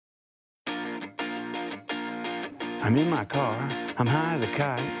I'm in my car. I'm high as a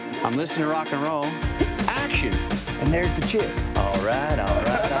kite. I'm listening to rock and roll. Action! And there's the chick. All right.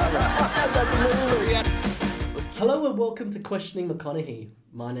 That's amazing. Hello and welcome to Questioning McConaughey.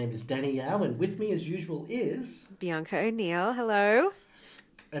 My name is Danny Yao, and with me as usual is... Bianca O'Neill, hello.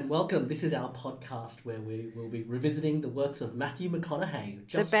 And welcome. This is our podcast where we will be revisiting the works of Matthew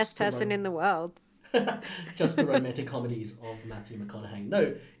McConaughey. The best person in the world. Just the romantic comedies of Matthew McConaughey.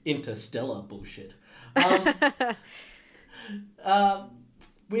 No interstellar bullshit. This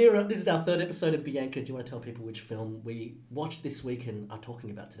is our third episode of Bianca. Do you want to tell people which film we watched this week and are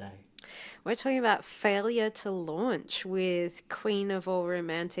talking about today? We're talking about Failure to Launch with queen of all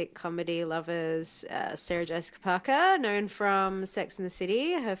romantic comedy lovers, Sarah Jessica Parker, known from Sex and the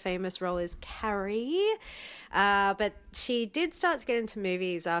City. Her famous role is Carrie. But she did start to get into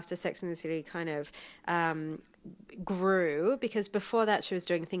movies after Sex and the City kind of grew, because before that she was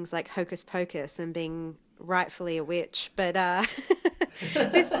doing things like Hocus Pocus and being rightfully a witch. But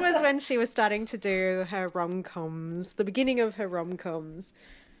this was when she was starting to do her rom-coms, the beginning of her rom-coms.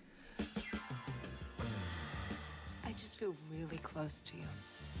 I just feel really close to you.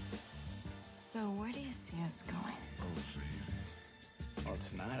 So where do you see us going? Well,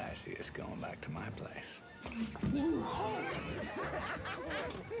 tonight I see us going back to my place.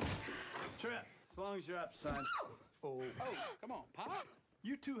 Trip, as long as you're up, son. Oh, come on, Pop.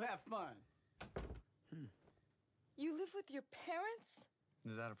 You two have fun. You live with your parents?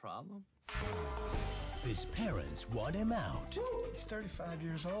 Is that a problem? His parents want him out. He's 35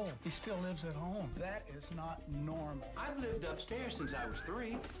 years old. He still lives at home. That is not normal. I've lived upstairs since I was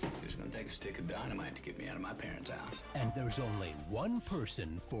 3. It's gonna take a stick of dynamite to get me out of my parents' house. And there's only one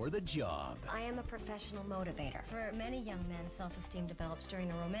person for the job. I am a professional motivator. For many young men, self-esteem develops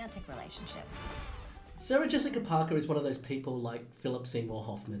during a romantic relationship. Sarah Jessica Parker is one of those people like Philip Seymour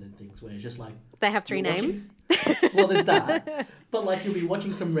Hoffman and things, where it's just like... They have 3 you're watching- names. Well, there's that. But like you'll be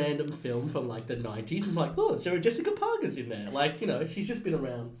watching some random film from like the 90s and like, oh, Sarah Jessica Parker's in there. Like, you know, she's just been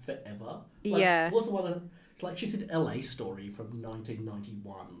around forever. Like, Yeah. What's the one of... Like, she's in LA Story from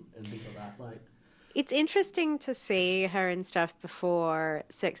 1991 and things like that. Like... It's interesting to see her and stuff before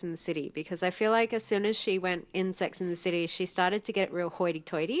Sex and the City, because I feel like as soon as she went in Sex and the City, she started to get real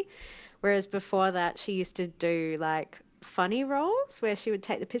hoity-toity. Whereas before that, she used to do like funny roles where she would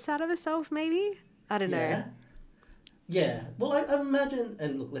take the piss out of herself, maybe. I don't know. Yeah. Well, I imagine,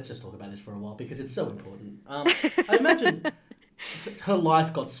 and look, let's just talk about this for a while because it's so important. I imagine her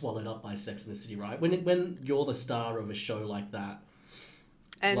life got swallowed up by Sex and the City, right? When you're the star of a show like that.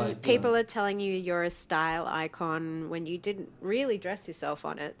 And like, you people know, are telling you you're a style icon when you didn't really dress yourself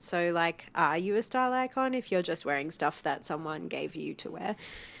on it. So, like, are you a style icon if you're just wearing stuff that someone gave you to wear?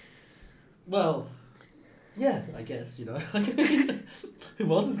 Well, yeah, I guess, you know.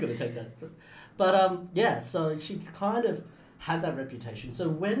 Who else is going to take that? But, yeah, so she kind of had that reputation. So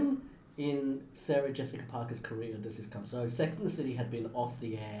when in Sarah Jessica Parker's career does this come? So Sex and the City had been off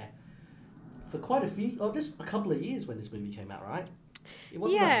the air for quite a few, or just a couple of years when this movie came out, right? It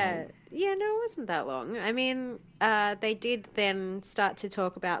wasn't that long. Yeah, no, it wasn't that long. I mean, they did then start to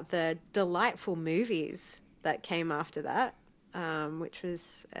talk about the delightful movies that came after that. Which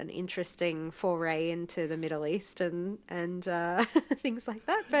was an interesting foray into the Middle East and things like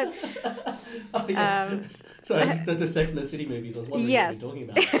that. But Oh, yeah. Sorry, the Sex and the City movies. I was wondering yes. what you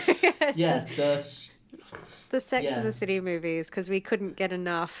were talking about. Yes, the Sex yeah. and the City movies, because we couldn't get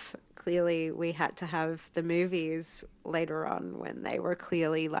enough. Clearly, we had to have the movies later on when they were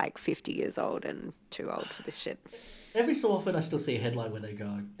clearly like 50 years old and too old for this shit. Every so often, I still see a headline where they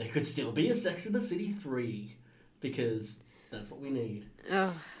go, "There could still be a Sex and the City 3 because that's what we need."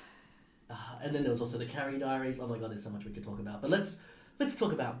 Oh. And then there was also the Carrie Diaries. Oh my god, there's so much we could talk about. But let's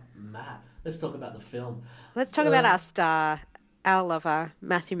talk about Matt. Let's talk about the film. Let's talk about our star, our lover,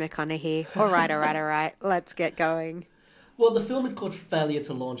 Matthew McConaughey. All right. Let's get going. Well, the film is called Failure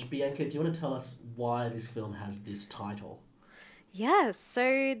to Launch. Bianca, do you want to tell us why this film has this title? Yes,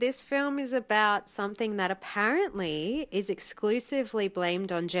 so this film is about something that apparently is exclusively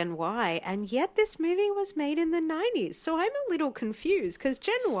blamed on Gen Y, and yet this movie was made in the 90s. So I'm a little confused because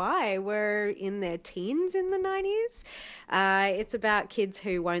Gen Y were in their teens in the 90s. It's about kids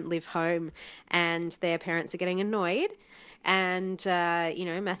who won't live home and their parents are getting annoyed. And,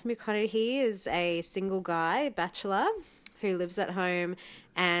 Matthew McConaughey is a single guy, bachelor, who lives at home,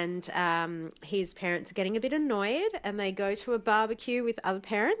 and his parents are getting a bit annoyed, and they go to a barbecue with other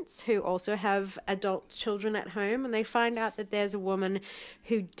parents who also have adult children at home, and they find out that there's a woman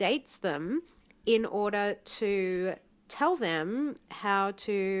who dates them in order to tell them how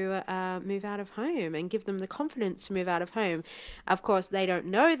to move out of home and give them the confidence to move out of home. Of course, they don't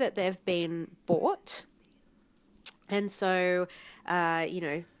know that they've been bought. And so,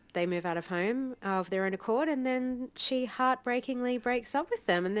 they move out of home of their own accord, and then she heartbreakingly breaks up with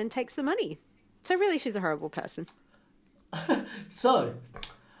them and then takes the money. So really, she's a horrible person. So,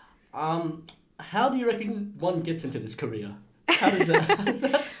 how do you reckon one gets into this career? How does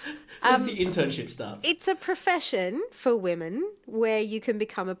that once the internship starts? It's a profession for women where you can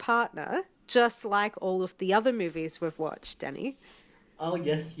become a partner, just like all of the other movies we've watched, Danny. Oh,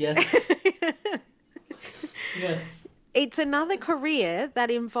 yes. Yes. It's another career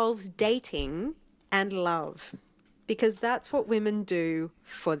that involves dating and love, because that's what women do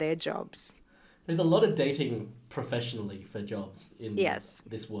for their jobs. There's a lot of dating professionally for jobs in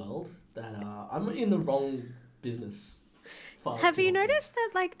this world that I'm in the wrong business. Have you noticed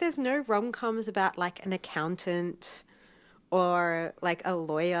that, like, there's no rom-coms about, like, an accountant or, like, a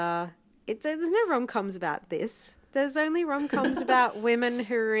lawyer? There's no rom-coms about this. There's only rom-coms about women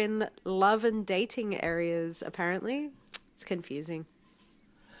who are in love and dating areas, apparently. It's confusing.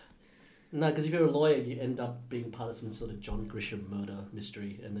 No, because if you're a lawyer, you end up being part of some sort of John Grisham murder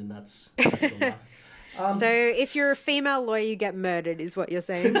mystery, and then that's your life. So if you're a female lawyer, you get murdered, is what you're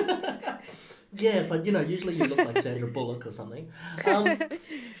saying? Yeah, but, usually you look like Sandra Bullock or something.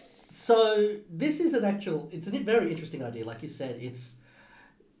 So this is it's a very interesting idea. Like you said, it's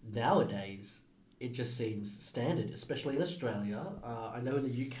nowadays, it just seems standard, especially in Australia. I know in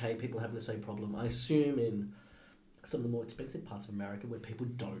the UK, people have the same problem. I assume in some of the more expensive parts of America where people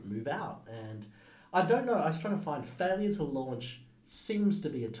don't move out. And I don't know, I was trying to find failure to launch seems to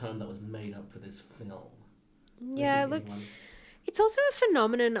be a term that was made up for this film. Yeah, look, it's also a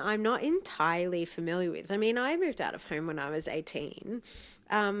phenomenon I'm not entirely familiar with. I mean, I moved out of home when I was 18,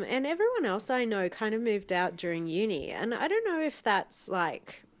 and everyone else I know kind of moved out during uni. And I don't know if that's,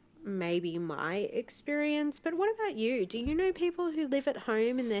 like, maybe my experience, but what about you? Do you know people who live at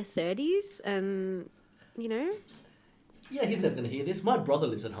home in their 30s and, Yeah, he's never going to hear this. My brother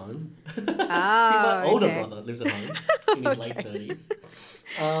lives at home. My older brother lives at home in his late 30s.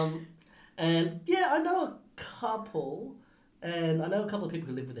 And yeah, I know a couple, and I know a couple of people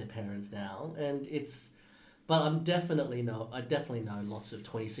who live with their parents now, and but I definitely know lots of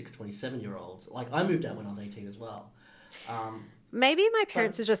 26, 27-year-olds. Like, I moved out when I was 18 as well. Maybe my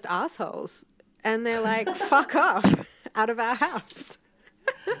parents are just assholes, and they're like, fuck off out of our house.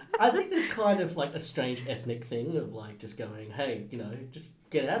 I think there's kind of like a strange ethnic thing of like just going, hey, just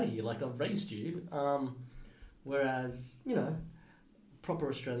get out of here, like I've raised you. Whereas, proper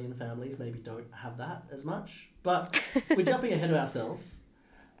Australian families maybe don't have that as much. But we're jumping ahead of ourselves.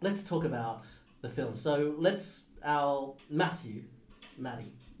 Let's talk about the film. So Matt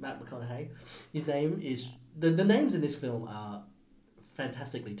McConaughey, his name is, the names in this film are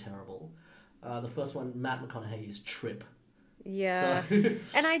fantastically terrible. The first one, Matt McConaughey, is Trip. Yeah. So,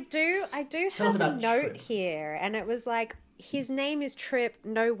 and I do have a note Trip here, and it was like, his name is Trip,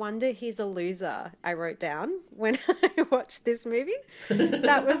 no wonder he's a loser, I wrote down when I watched this movie.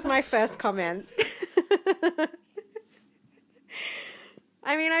 That was my first comment.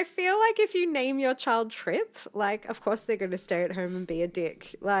 I mean, I feel like if you name your child Trip, like, of course they're going to stay at home and be a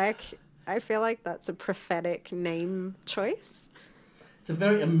dick. Like, I feel like that's a prophetic name choice. It's a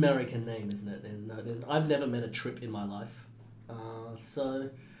very American name, isn't it? I've never met a Trip in my life.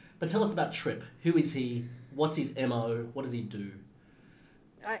 But tell us about Trip. Who is he? What's his MO? What does he do?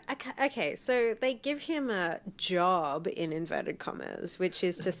 Okay, so they give him a job, in inverted commas, which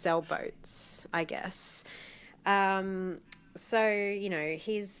is to sell boats, I guess. So,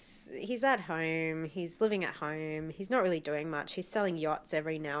 he's at home, he's living at home, he's not really doing much, he's selling yachts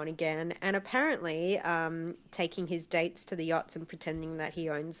every now and again, and apparently taking his dates to the yachts and pretending that he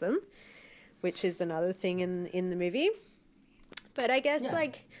owns them, which is another thing in the movie. But I guess,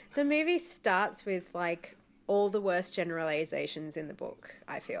 the movie starts with, all the worst generalizations in the book,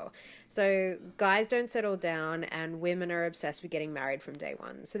 I feel. So guys don't settle down and women are obsessed with getting married from day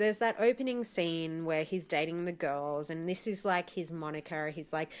one. So there's that opening scene where he's dating the girls, and this is, his moniker.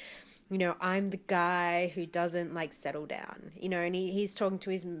 He's like, I'm the guy who doesn't, settle down, and he's talking to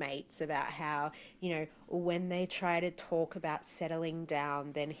his mates about how, when they try to talk about settling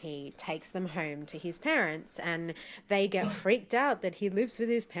down, then he takes them home to his parents, and they get freaked out that he lives with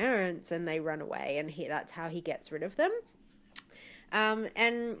his parents, and they run away, and that's how he gets rid of them. On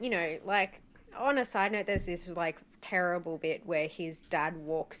a side note, there's this, terrible bit where his dad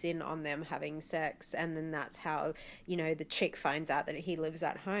walks in on them having sex, and then that's how, the chick finds out that he lives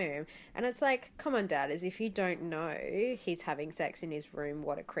at home. And it's like, come on, Dad, as if you don't know he's having sex in his room,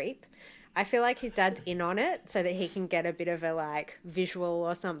 what a creep. I feel like his dad's in on it so that he can get a bit of a like visual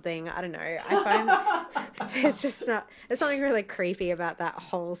or something. I don't know. I find there's something really creepy about that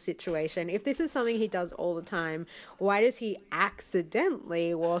whole situation. If this is something he does all the time, why does he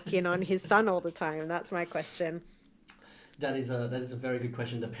accidentally walk in on his son all the time? That's my question. That is a very good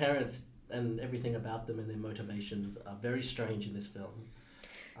question. The parents and everything about them and their motivations are very strange in this film.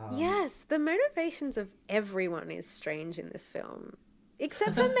 Yes, the motivations of everyone is strange in this film.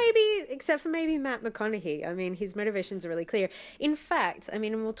 Except for maybe Matt McConaughey. I mean, his motivations are really clear. In fact, I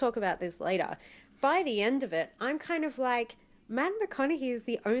mean, and we'll talk about this later, by the end of it, I'm kind of like, Matt McConaughey is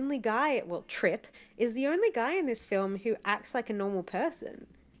the only guy, well, Trip, is the only guy in this film who acts like a normal person.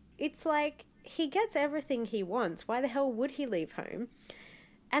 It's like, he gets everything he wants. Why the hell would he leave home?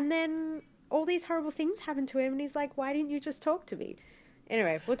 And then all these horrible things happen to him, and he's like, why didn't you just talk to me?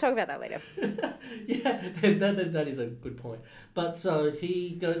 Anyway, we'll talk about that later. Yeah, that is a good point. But so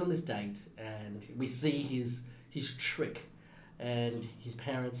he goes on this date, and we see his trick, and his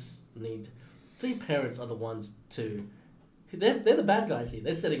parents need. So his parents are the ones to. They're the bad guys here.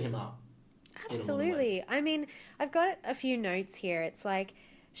 They're setting him up. Absolutely. I mean, I've got a few notes here. It's like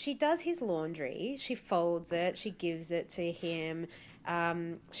she does his laundry, she folds it, she gives it to him.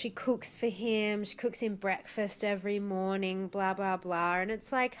 She cooks for him. She cooks him breakfast every morning, blah, blah, blah. And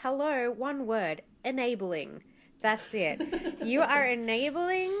it's like, hello, one word, enabling. That's it. You are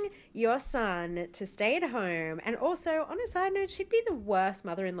enabling your son to stay at home. And also, on a side note, she'd be the worst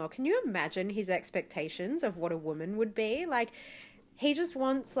mother-in-law. Can you imagine his expectations of what a woman would be? Like, he just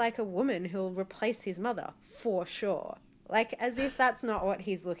wants, like, a woman who'll replace his mother, for sure. Like, as if that's not what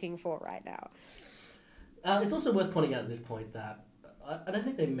he's looking for right now. It's also worth pointing out at this point that I don't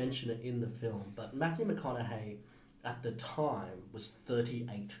think they mention it in the film, but Matthew McConaughey at the time was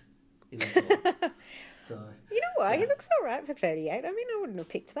 38 in the film. So, you know what? Yeah. He looks all right for 38. I mean, I wouldn't have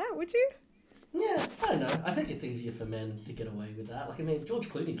picked that, would you? Yeah, I don't know. I think it's easier for men to get away with that. Like, I mean, George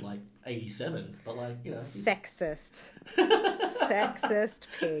Clooney's like 87, but like, you know. Sexist. Sexist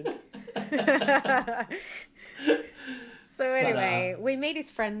pig. So anyway, we meet his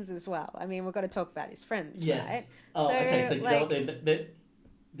friends as well. I mean, we've got to talk about his friends, yes. Right? Oh, so, okay. So do you know what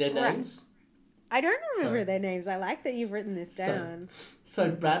their names? Right. I don't remember their names. I like that you've written this down. So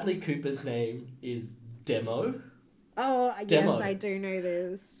Bradley Cooper's name is Demo. Oh, Demo. Yes, I do know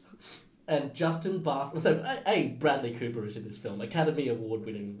this. And Justin Bartha. So, Bradley Cooper is in this film. Academy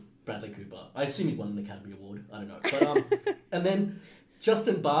Award-winning Bradley Cooper. I assume he's won an Academy Award. I don't know. But and then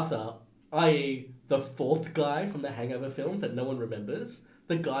Justin Bartha, i.e. the fourth guy from the Hangover films that no one remembers,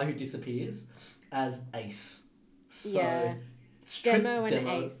 the guy who disappears, as Ace. So, yeah. Demo and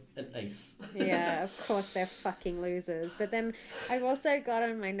Ace. And Ace. Yeah, of course they're fucking losers. But then I've also got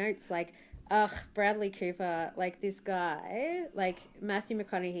on my notes like, ugh, Bradley Cooper, like this guy, like Matthew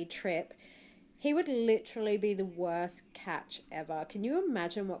McConaughey Trip, he would literally be the worst catch ever. Can you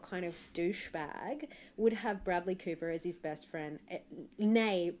imagine what kind of douchebag would have Bradley Cooper as his best friend?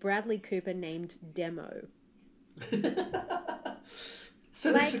 Nay, Bradley Cooper named Demo.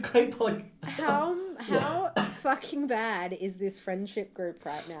 So like, that's a great point. How fucking bad is this friendship group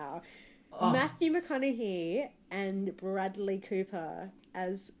right now? Oh. Matthew McConaughey and Bradley Cooper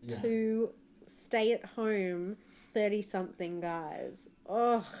as two stay-at-home 30-something guys.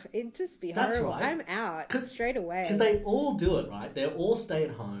 Oh, it'd just be horrible. Right. I'm out straight away. Because they all do it, right? They're all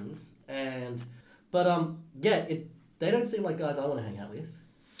stay-at-homes, but they don't seem like guys I want to hang out with.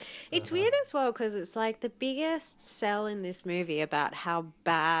 It's weird as well because it's like the biggest sell in this movie about how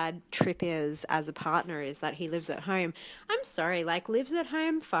bad Trip is as a partner is that he lives at home. I'm sorry, like lives at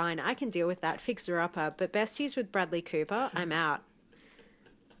home, fine, I can deal with that, fixer-upper, but besties with Bradley Cooper, I'm out.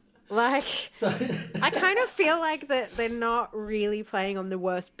 Like, I kind of feel like that they're not really playing on the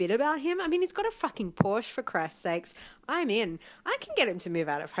worst bit about him. I mean, he's got a fucking Porsche, for Christ's sakes. I'm in. I can get him to move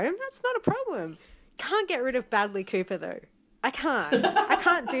out of home. That's not a problem. Can't get rid of Bradley Cooper, though. I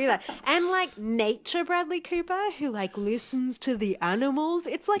can't do that. And like nature Bradley Cooper, who like listens to the animals.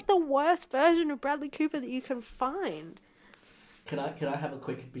 It's like the worst version of Bradley Cooper that you can find. Can I have a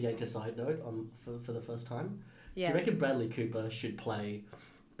quick Bianca side note for the first time? Yes. Do you reckon Bradley Cooper should play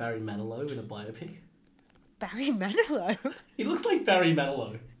Barry Manilow in a biopic? Barry Manilow? He looks like Barry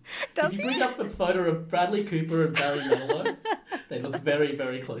Manilow. Does if you he? bring up a photo of Bradley Cooper and Barry Manilow, they look very,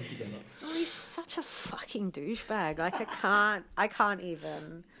 very close together. Oh, he's such a fucking douchebag. Like, I can't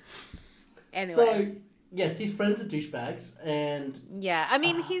even. Anyway. So, yes, his friends are douchebags, and... Yeah, I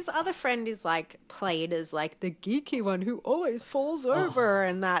mean, his other friend is, like, played as, like, the geeky one who always falls over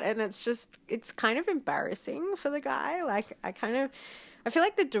and that, and it's just, it's kind of embarrassing for the guy. Like, I feel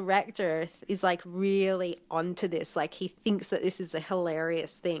like the director is like really onto this. Like he thinks that this is a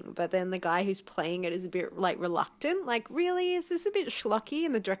hilarious thing, but then the guy who's playing it is a bit like reluctant. Like, really, is this a bit schlocky?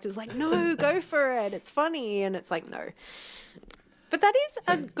 And the director's like, no, go for it. It's funny. And it's like, no. But that is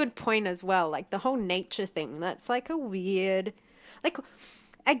a good point as well. Like the whole nature thing. That's like a weird, like,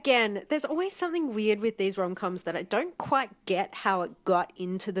 again, there's always something weird with these rom-coms that I don't quite get how it got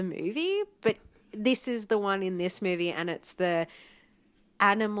into the movie. But this is the one in this movie, and it's the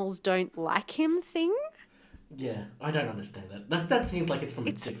animals don't like him thing. Yeah, I don't understand that. That seems like it's from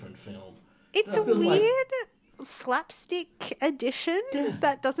a different film. It's a weird slapstick addition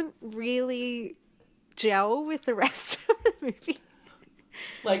that doesn't really gel with the rest of the movie.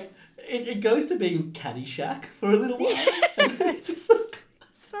 Like, it goes to being Caddyshack for a little while. Yes.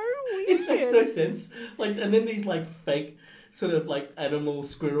 So weird. It makes no sense. Like, and then these like fake sort of like animal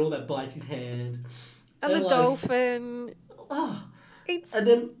squirrel that bites his hand. And the like, dolphin. Oh. It's... And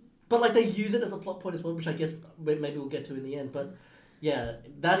then, but like they use it as a plot point as well, which I guess maybe we'll get to in the end. But yeah,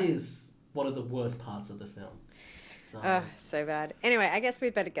 that is one of the worst parts of the film. So bad. Anyway, I guess we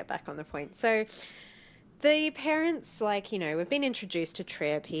better get back on the point. So the parents, like, you know, we've been introduced to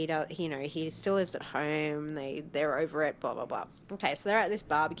Trip. He still lives at home. They're over it, blah, blah, blah. Okay, so they're at this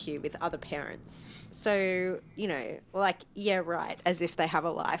barbecue with other parents. So, you know, like, yeah, right, as if they have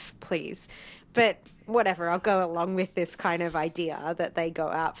a life, please. But whatever, I'll go along with this kind of idea that they go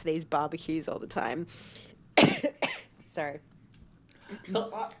out for these barbecues all the time. Sorry.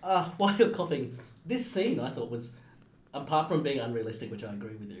 So, while you're coughing, this scene I thought was, apart from being unrealistic, which I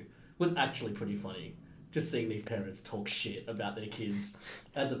agree with you, was actually pretty funny. Just seeing these parents talk shit about their kids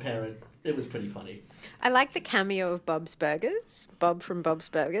as a parent, it was pretty funny. I like the cameo of Bob's Burgers. Bob from Bob's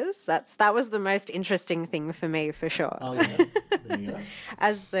Burgers. That was the most interesting thing for me, for sure. Oh, yeah. There you go.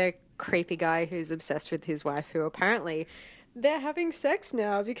 As the creepy guy who's obsessed with his wife, who apparently they're having sex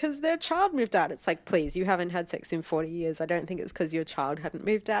now because their child moved out. It's like, please, you haven't had sex in 40 years. I don't think it's because your child hadn't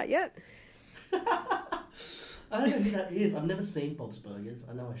moved out yet. I don't know who that is. I've never seen Bob's Burgers.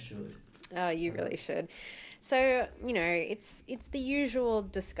 I know I should. Oh, you really should. So, you know, it's the usual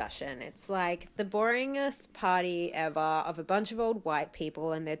discussion. It's like the boringest party ever of a bunch of old white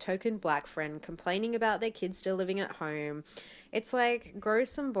people and their token black friend complaining about their kids still living at home. It's like, grow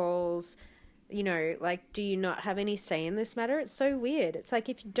some balls. You know, like, do you not have any say in this matter? It's so weird. It's like,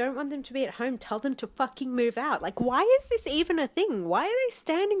 if you don't want them to be at home, tell them to fucking move out. Like, why is this even a thing? Why are they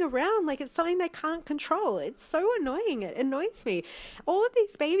standing around like it's something they can't control? It's so annoying. It annoys me. All of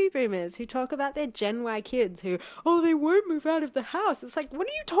these baby boomers who talk about their Gen Y kids who, oh, they won't move out of the house. It's like, what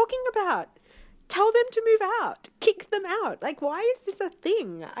are you talking about? Tell them to move out. Kick them out. Like, why is this a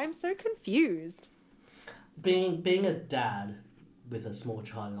thing? I'm so confused. Being a dad with a small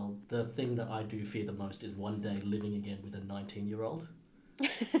child, the thing that I do fear the most is one day living again with a 19-year-old.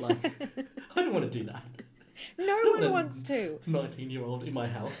 Like, I don't want to do that. No one wants to. 19-year-old in my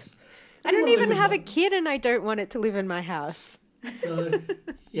house. I don't even have a kid and I don't want it to live in my house. So,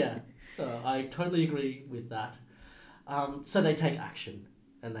 yeah. So I totally agree with that. So they take action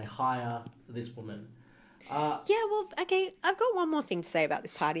and they hire this woman. Yeah, well, okay, I've got one more thing to say about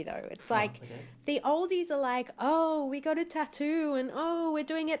this party, though. It's like, the oldies are like, oh, we got a tattoo, and oh, we're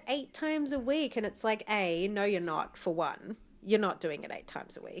doing it 8 times a week. And it's like, A, no, you're not, for one. You're not doing it 8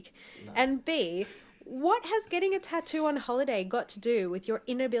 times a week. No. And B, what has getting a tattoo on holiday got to do with your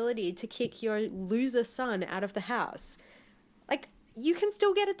inability to kick your loser son out of the house? Like, you can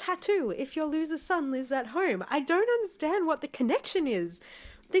still get a tattoo if your loser son lives at home. I don't understand what the connection is.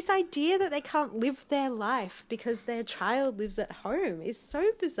 This idea that they can't live their life because their child lives at home is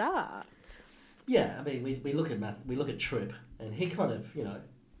so bizarre. Yeah, I mean, we look at Trip, and he kind of, you know,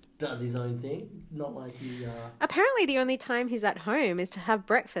 does his own thing, not like he... Apparently the only time he's at home is to have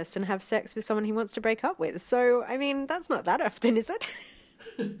breakfast and have sex with someone he wants to break up with. So, I mean, that's not that often, is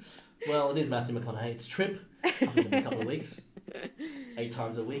it? Well, it is Matthew McConaughey. It's Trip, every couple of weeks, 8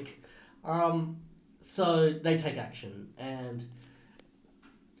 times a week. So they take action, and...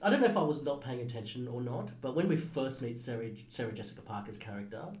 I don't know if I was not paying attention or not, but when we first meet Sarah Jessica Parker's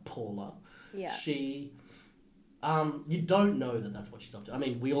character, Paula, she, you don't know that that's what she's up to. I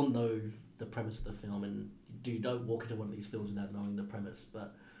mean, we all know the premise of the film, and you don't walk into one of these films without knowing the premise,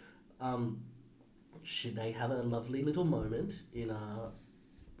 but they have a lovely little moment in a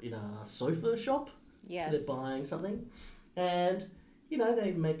sofa shop. Yes. They're buying something, and, you know,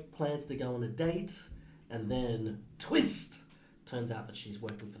 they make plans to go on a date, and then twist! Turns out that she's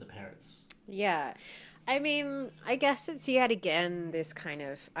working for the parents. Yeah. I mean, I guess it's yet again this kind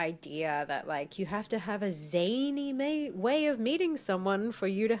of idea that, like, you have to have a zany way of meeting someone for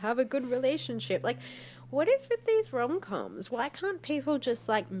you to have a good relationship. Like, What is with these rom-coms? Why can't people just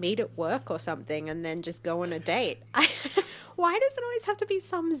like meet at work or something and then just go on a date? Why does it always have to be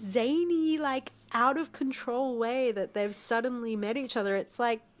some zany, like out of control way that they've suddenly met each other? It's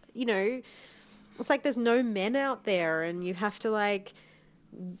like, you know, it's like there's no men out there and you have to like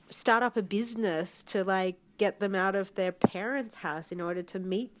start up a business to like get them out of their parents' house in order to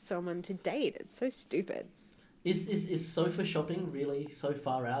meet someone to date. It's so stupid. Is sofa shopping really so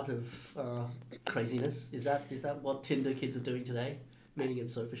far out of craziness? Is that what Tinder kids are doing today? Meeting in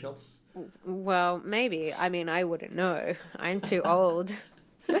sofa shops? Well, maybe. I mean, I wouldn't know. I'm too old.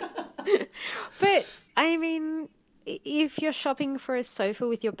 But, I mean, if you're shopping for a sofa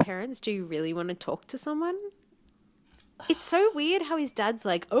with your parents, do you really want to talk to someone? It's so weird how his dad's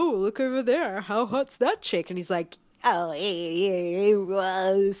like, oh, look over there. How hot's that chick? And he's like, oh,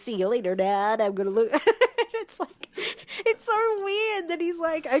 hey, see you later, Dad. I'm going to look... It's like, it's so weird that he's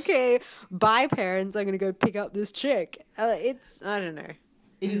like, okay, bye parents, I'm going to go pick up this chick. I don't know.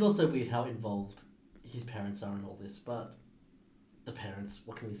 It is also weird how involved his parents are in all this, but the parents,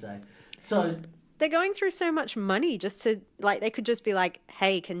 what can we say? So... They're going through so much money just to, like, they could just be like,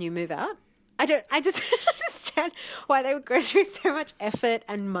 hey, can you move out? I just don't understand why they would go through so much effort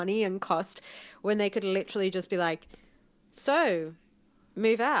and money and cost when they could literally just be like, so,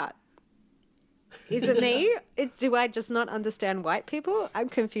 move out. Is it me? Do I just not understand white people? I'm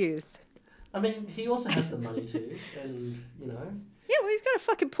confused. I mean, he also has the money too, and, you know... Yeah, well, he's got a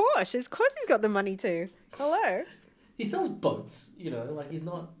fucking Porsche. Of course he's got the money too. Hello? He sells boats, you know, like, he's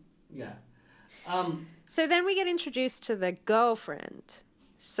not... Yeah. So then we get introduced to the girlfriend.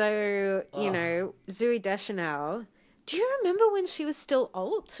 So, you know, Zooey Deschanel... Do you remember when she was still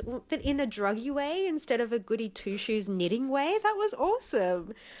alt, but in a druggy way instead of a goody two-shoes knitting way? That was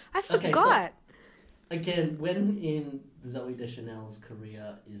awesome. I forgot. Okay, so, again, when in Zooey Deschanel's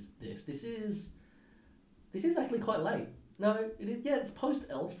career is this? This is actually quite late. No, it is. Yeah, it's post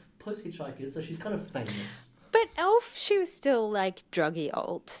Elf, post Hitchhikers, so she's kind of famous. But Elf, she was still like druggy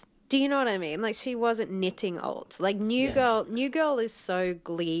alt. Do you know what I mean? Like, she wasn't knitting alt. Like, New Girl is so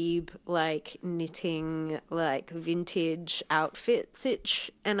glebe, like, knitting, like, vintage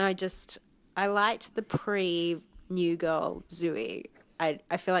outfits-ish. And I liked the pre-New Girl Zooey.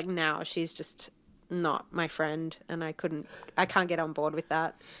 I feel like now she's just not my friend, and I can't get on board with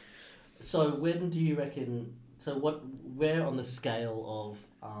that. So when do you reckon... So where on the scale of,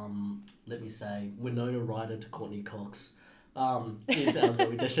 let me say, Winona Ryder to Courtney Cox... is our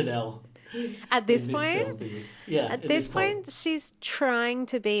Zooey Deschanel. At this point? Yeah. At this point, she's trying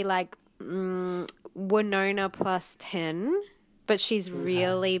to be like Winona plus 10, but she's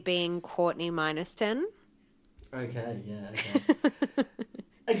really being Courtney minus 10. Okay, yeah, okay.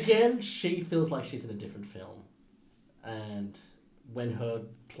 Again, she feels like she's in a different film. And when her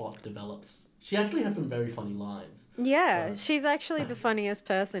plot develops, she actually has some very funny lines. Yeah, she's actually the funniest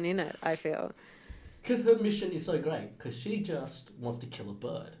person in it, I feel. Because her mission is so great, because she just wants to kill a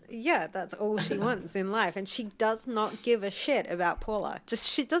bird. Yeah, that's all she wants in life. And she does not give a shit about Paula.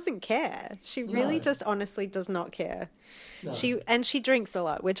 She doesn't care. She really just honestly does not care. No. She drinks a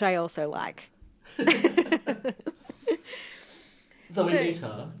lot, which I also like. So we meet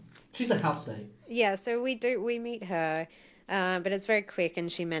her. She's a housemate. Yeah, so we meet her. But it's very quick,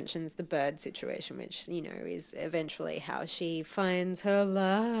 and she mentions the bird situation, which, you know, is eventually how she finds her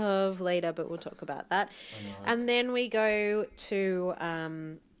love later, but we'll talk about that. And then we go to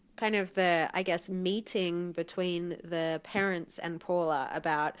kind of the, I guess, meeting between the parents and Paula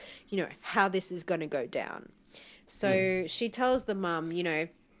about, you know, how this is going to go down. So she tells the mum, you know,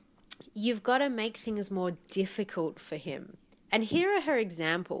 you've got to make things more difficult for him. And here are her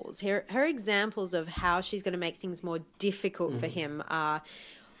examples. Her examples of how she's going to make things more difficult for him are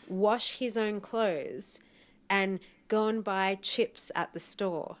wash his own clothes and go and buy chips at the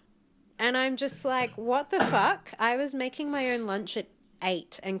store. And I'm just like, what the fuck? I was making my own lunch at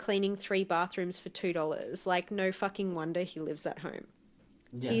 8 and cleaning 3 bathrooms for $2. Like, no fucking wonder he lives at home.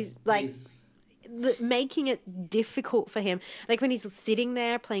 Yeah, he's like... making it difficult for him, like when he's sitting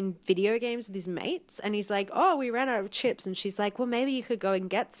there playing video games with his mates and he's like, oh, we ran out of chips, and she's like, well, maybe you could go and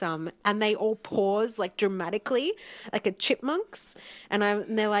get some, and they all pause like dramatically like a chipmunks, and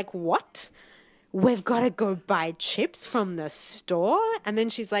they're like, what? We've got to go buy chips from the store? And then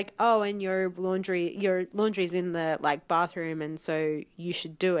she's like, oh, and your laundry's in the like bathroom, and so you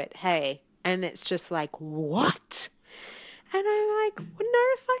should do it, hey. And it's just like, what? And I'm like, no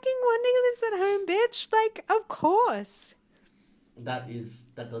fucking wonder he lives at home, bitch. Like, of course. That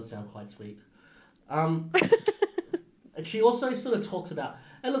does sound quite sweet. She also sort of talks about,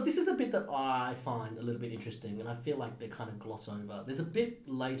 and look, this is a bit that I find a little bit interesting, and I feel like they kind of gloss over. There's a bit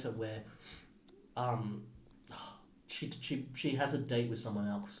later where she has a date with someone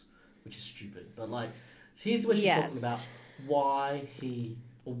else, which is stupid. But like, here's where she's talking about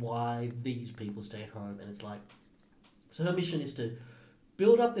why these people stay at home, and it's like, so her mission is to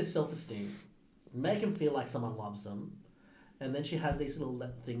build up their self-esteem, make them feel like someone loves them, and then she has these little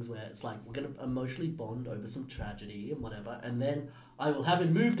things where it's like, we're going to emotionally bond over some tragedy and whatever, and then I will have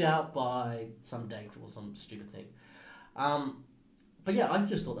him moved out by some date or some stupid thing. But yeah, I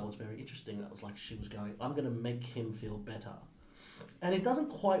just thought that was very interesting. That was like, she was going, I'm going to make him feel better. And it doesn't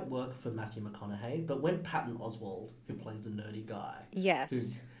quite work for Matthew McConaughey, but when Patton Oswalt, who plays the nerdy guy, who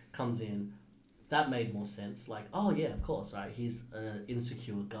comes in, that made more sense. Like, oh yeah, of course, right? He's an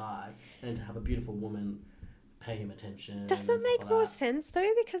insecure guy, and to have a beautiful woman pay him attention. Does it make more sense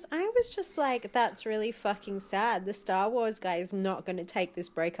though? Because I was just like, that's really fucking sad. The Star Wars guy is not going to take this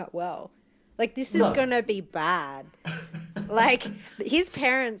breakup well. Like, this is going to be bad. Like, his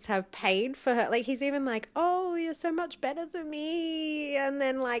parents have paid for her. Like, he's even like, oh, you're so much better than me. And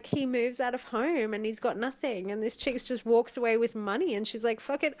then, like, he moves out of home and he's got nothing. And this chick just walks away with money and she's like,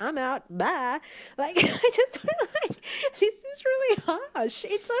 fuck it, I'm out. Bye. Like, I just feel like this is really harsh.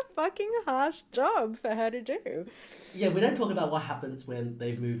 It's a fucking harsh job for her to do. Yeah, we don't talk about what happens when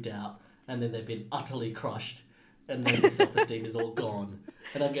they've moved out and then they've been utterly crushed and then the self-esteem is all gone.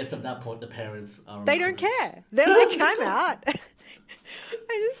 And I guess at that point, the parents are... They don't care. They're like, I'm out.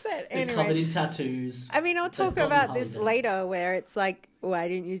 I just said, anyway. They're covered in tattoos. I mean, I'll talk about this later where it's like, why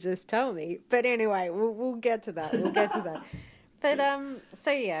didn't you just tell me? But anyway, we'll get to that. But,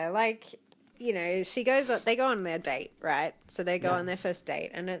 so yeah, like, you know, they go on their date, right? So they go on their first date,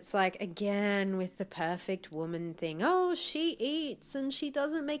 and it's like, again, with the perfect woman thing. Oh, she eats, and she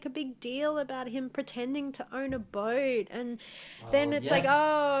doesn't make a big deal about him pretending to own a boat. And then it's like,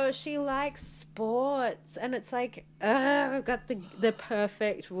 oh, she likes sports. And it's like, I've got the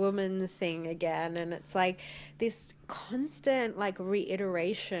perfect woman thing again. And it's like this constant, like,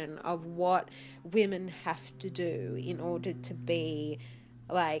 reiteration of what women have to do in order to be,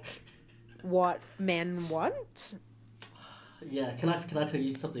 like... what men want. Yeah, can I tell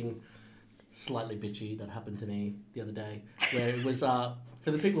you something slightly bitchy that happened to me the other day? Where it was for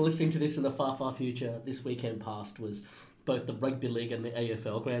the people listening to this in the far, far future, this weekend past was both the Rugby League and the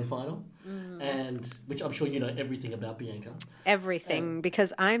AFL Grand Final, and which I'm sure you know everything about, Bianca. Everything,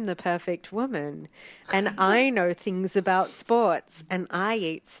 because I'm the perfect woman, and I know things about sports, and I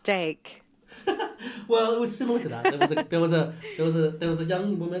eat steak. Well, it was similar to that. There was a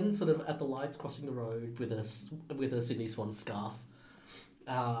young woman sort of at the lights crossing the road with a Sydney Swans scarf,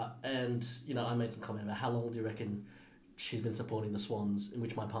 and you know, I made some comment about how long do you reckon she's been supporting the Swans, in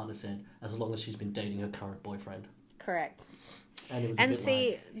which my partner said as long as she's been dating her current boyfriend. Correct. And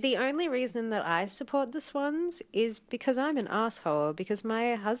see, the only reason that I support the Swans is because I'm an asshole, because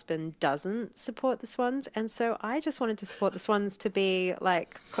my husband doesn't support the Swans, and so I just wanted to support the Swans to be,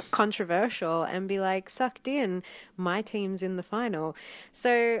 like, controversial and be like, sucked in, my team's in the final.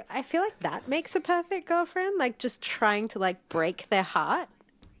 So I feel like that makes a perfect girlfriend, like, just trying to, like, break their heart,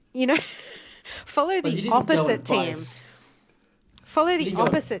 you know? Follow the opposite team. Follow the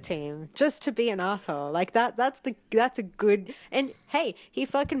opposite team just to be an asshole. Like that's a good, and hey, he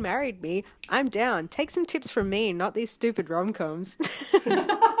fucking married me. I'm down. Take some tips from me, not these stupid rom-coms.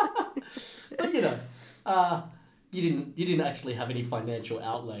 But you know, you didn't actually have any financial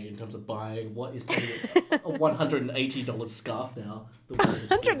outlay in terms of buying what is a $180 scarf now.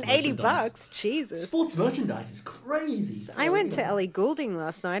 $180, Jesus. Sports merchandise is crazy. I went to Ellie Goulding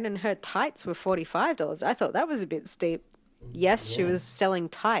last night and her tights were $45. I thought that was a bit steep. Yes, she was selling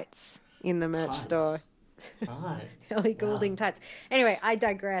tights in the merch store. Right. Ellie Goulding tights. Anyway, I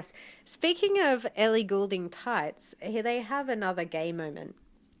digress. Speaking of Ellie Goulding tights, here they have another gay moment,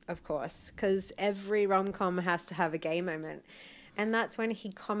 of course, because every rom-com has to have a gay moment. And that's when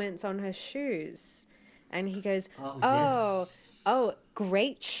he comments on her shoes. And he goes, oh,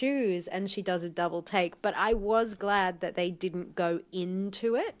 great shoes. And she does a double take. But I was glad that they didn't go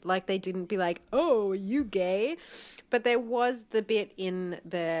into it. Like, they didn't be like, oh, are you gay? But there was the bit in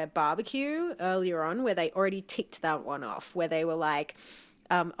the barbecue earlier on where they already ticked that one off, where they were like,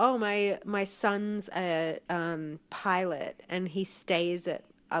 oh, my son's a pilot and he stays at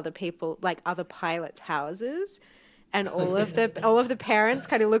other people, like other pilots' houses. And all of the parents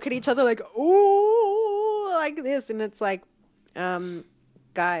kind of look at each other like, ooh, like this. And it's like,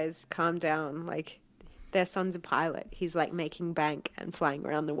 guys, calm down. Like, their son's a pilot. He's like making bank and flying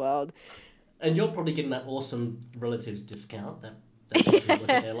around the world. And you're probably getting that awesome relatives discount that people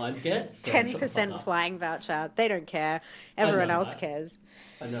at airlines get. So 10% flying voucher. They don't care. Everyone else cares.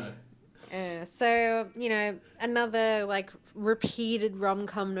 I know. So, you know, another like repeated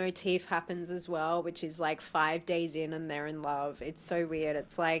rom-com motif happens as well, which is like 5 days in and they're in love. It's so weird.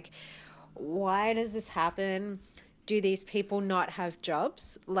 It's like, why does this happen? Do these people not have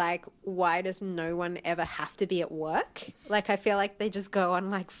jobs? Like, why does no one ever have to be at work? Like, I feel like they just go on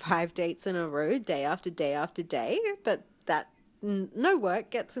like 5 dates in a row, day after day after day, but that no work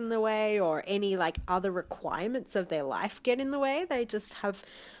gets in the way or any like other requirements of their life get in the way. They just have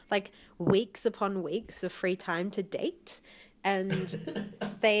like weeks upon weeks of free time to date, and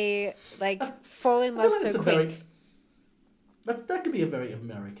they like fall in love so quick. That could be a very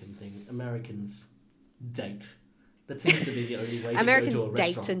American thing. Americans date. That seems to be the only way Americans to go to a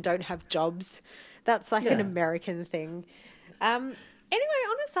date restaurant. and don't have jobs. That's like an American thing. Anyway,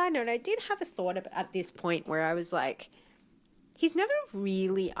 on a side note, I did have a thought at this point where I was like, he's never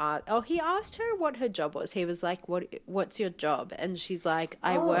really asked. Oh, he asked her what her job was. He was like, "What's your job?" And she's like,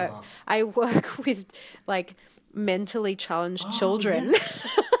 "I work with like mentally challenged children."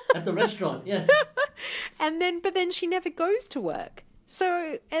 Yes. At the restaurant, yes. But then she never goes to work.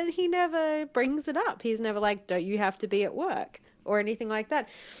 So, and he never brings it up. He's never like, "Don't you have to be at work?" or anything like that.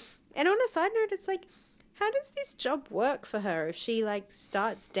 And on a side note, it's like, how does this job work for her if she like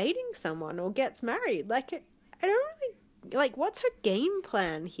starts dating someone or gets married? Like, I don't really. Like, what's her game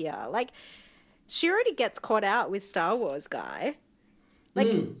plan here? Like, she already gets caught out with Star Wars guy.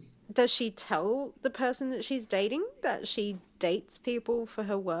 Like, does she tell the person that she's dating that she dates people for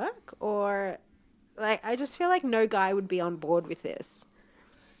her work? Or, like, I just feel like no guy would be on board with this.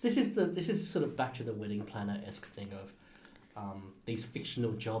 This is sort of back to the Wedding Planner-esque thing of these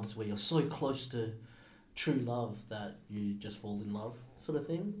fictional jobs where you're so close to true love that you just fall in love, sort of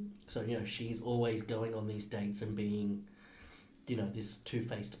thing. So, you know, she's always going on these dates and being, you know, this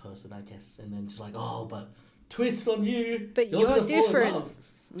two-faced person, I guess. And then she's like, oh, but twist on you. But you're different.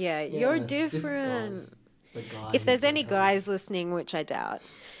 Yeah, you're this different. the guy If there's who's any gonna guys listening, which I doubt,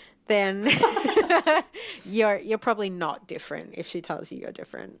 then you're probably not different if she tells you you're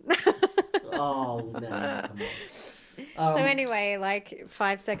different. Oh, no, come on. So anyway, like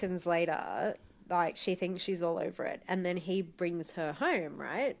 5 seconds later, like she thinks she's all over it, and then he brings her home,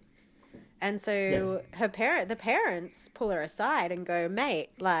 right? And so the parents pull her aside and go, "Mate,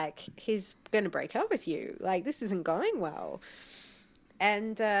 like he's going to break up with you. Like this isn't going well."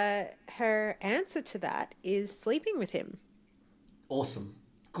 And her answer to that is sleeping with him. Awesome.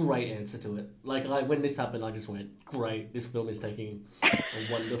 Great answer to it. Like, when this happened, I just went, great, this film is taking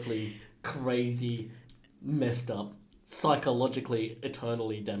a wonderfully crazy, messed up, psychologically,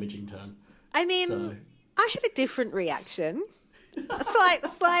 eternally damaging turn. I mean, I had a different reaction. A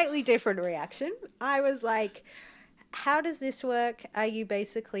slightly different reaction. I was like, how does this work? Are you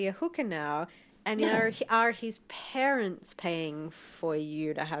basically a hooker now? And are his parents paying for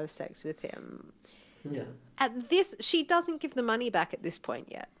you to have sex with him? Yeah. She doesn't give the money back at this point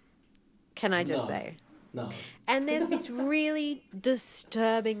yet. Can I just say? No. And there's this really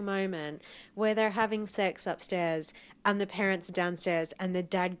disturbing moment where they're having sex upstairs and the parents are downstairs and the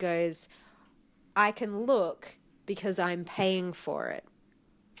dad goes, "I can look because I'm paying for it."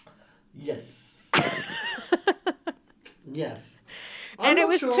 Yes. Yes. And it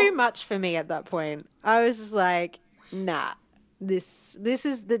was too much for me at that point. I was just like, nah. This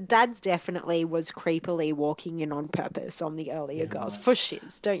is the dad's definitely was creepily walking in on purpose on the earlier girls for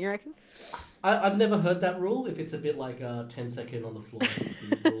shiz, don't you reckon? I've never heard that rule. If it's a bit like 10 second on the floor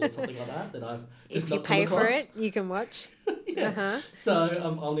rule or something like that, then I've just if you pay for it, you can watch. Yeah. Uh-huh.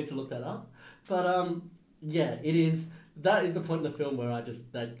 So I'll need to look that up. But yeah, it is. That is the point in the film where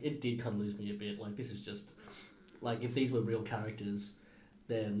that it did kind of lose me a bit. Like, this is just like, if these were real characters,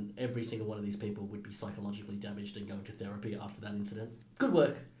 then every single one of these people would be psychologically damaged and go into therapy after that incident. Good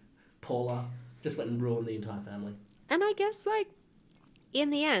work, Paula. Just went and ruined the entire family. And I guess, like, in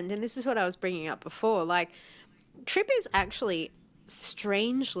the end, and this is what I was bringing up before, like, Tripp is actually,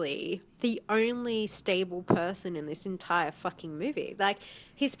 strangely, the only stable person in this entire fucking movie. Like,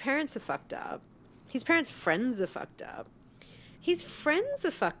 his parents are fucked up. His parents' friends are fucked up. His friends are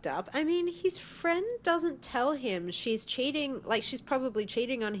fucked up. I mean, his friend doesn't tell him she's cheating, like she's probably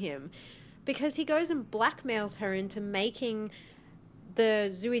cheating on him, because he goes and blackmails her into making the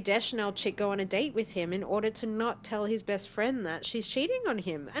Zooey Deschanel chick go on a date with him in order to not tell his best friend that she's cheating on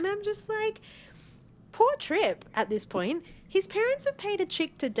him. And I'm just like, poor Tripp at this point. His parents have paid a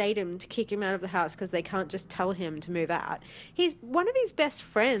chick to date him to kick him out of the house because they can't just tell him to move out. One of his best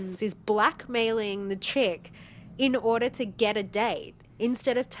friends is blackmailing the chick in order to get a date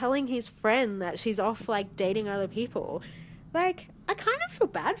instead of telling his friend that she's off, like, dating other people. Like, I kind of feel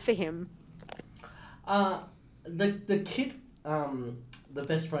bad for him. The kid, the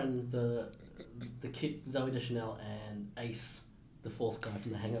best friend, the kid, Zoe Deschanel, and Ace, the fourth guy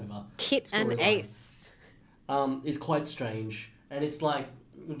from The Hangover. Kit and storyline, Ace. is quite strange. And it's like,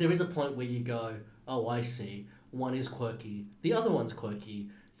 there is a point where you go, oh, I see. One is quirky. The other one's quirky.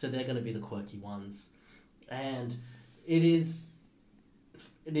 So they're going to be the quirky ones. And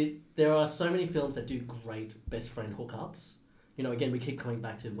there are so many films that do great best friend hookups. You know, again, we keep coming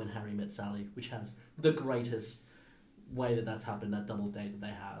back to When Harry Met Sally, which has the greatest way that that's happened, that double date that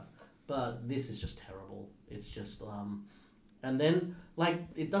they have. But this is just terrible. It's just, and then, like,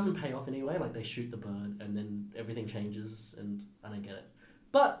 it doesn't pay off anyway. Like, they shoot the bird, and then everything changes, and I don't get it.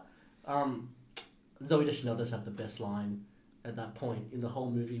 But, Zoe Deschanel does have the best line at that point in the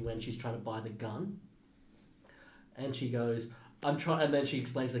whole movie when she's trying to buy the gun. And she goes, and then she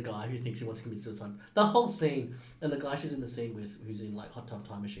explains to the guy who thinks he wants to commit suicide. The whole scene, and the guy she's in the scene with, who's in, like, Hot Tub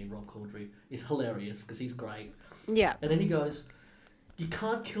Time Machine, Rob Corddry, is hilarious, because he's great. Yeah. And then he goes, you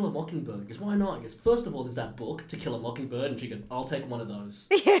can't kill a mockingbird. He goes, why not? He goes, first of all, there's that book, To Kill a Mockingbird. And she goes, I'll take one of those.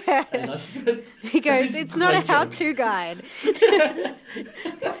 Yeah. And I said, He goes, it's not a great how-to guide.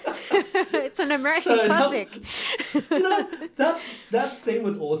 It's an American classic. You know, that scene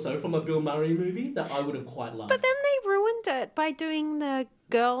was also from a Bill Murray movie that I would have quite loved. But then they ruined it by doing the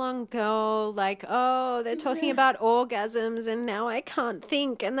girl on girl, like, oh, they're talking about orgasms and now I can't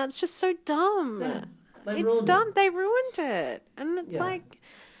think. And that's just so dumb. Yeah, it's dumb. They ruined it. And it's Yeah. like,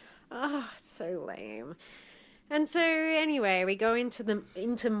 oh, so lame. And so anyway, we go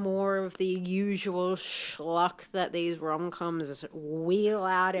into more of the usual schlock that these rom-coms wheel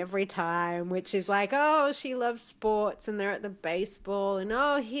out every time, which is like, oh, she loves sports and they're at the baseball, and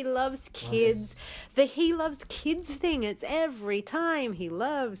oh, he loves kids. The he loves kids thing, it's every time he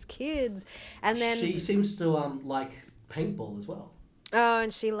loves kids. And then she seems to like paintball as well. oh,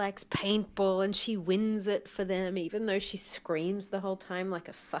 and she likes paintball and she wins it for them, even though she screams the whole time like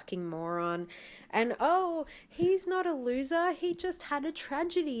a fucking moron. And oh, he's not a loser. He just had a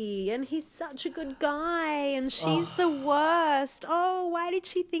tragedy and he's such a good guy and she's the worst. Oh, why did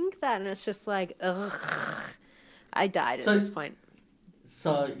she think that? And it's just like, ugh. I died at this point.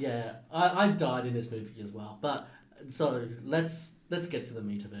 So, yeah, I died in this movie as well. But, so, let's get to the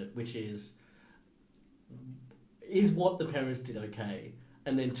meat of it, which is what the parents did okay?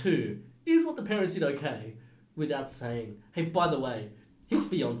 And then 2, is what the parents did okay without saying, hey, by the way, his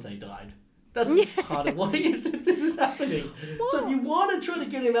fiancé died. That's part of why this is happening. What? So if you want to try to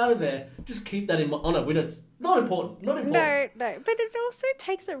get him out of there, just keep that in mind. Oh no, we don't. Not important. Not important. No. But it also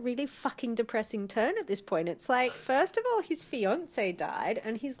takes a really fucking depressing turn at this point. It's like, first of all, his fiancé died,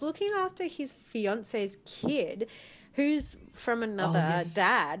 and he's looking after his fiancé's kid, who's from another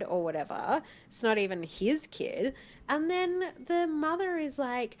dad or whatever. It's not even his kid. And then the mother is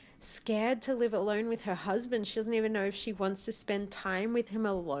like scared to live alone with her husband. She doesn't even know if she wants to spend time with him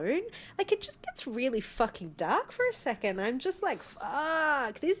alone. Like, it just gets really fucking dark for a second. I'm just like,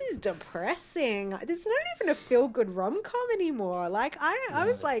 fuck, this is depressing. This is not even a feel-good rom-com anymore. Like, I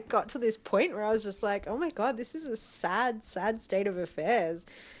was like, got to this point where I was just like, oh my God, this is a sad, sad state of affairs.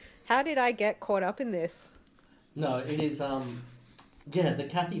 How did I get caught up in this? No, it is, the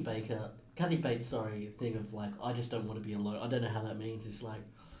Kathy Bates, thing of like, I just don't want to be alone. I don't know how that means. It's like,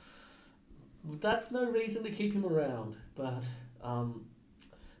 that's no reason to keep him around. But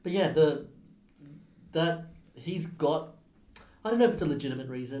yeah, that he's got, I don't know if it's a legitimate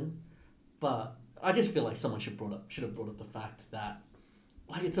reason, but I just feel like someone should have brought up the fact that,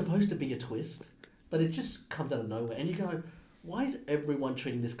 like, it's supposed to be a twist, but it just comes out of nowhere. And you go, why is everyone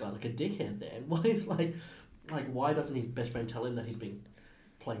treating this guy like a dickhead then? Why is like, why doesn't his best friend tell him that he's been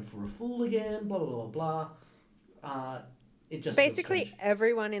playing for a fool again? Blah, blah, blah, blah. It just basically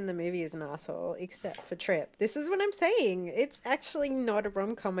everyone in the movie is an asshole except for Trip. This is what I'm saying. It's actually not a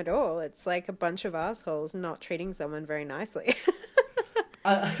rom-com at all. It's like a bunch of assholes not treating someone very nicely.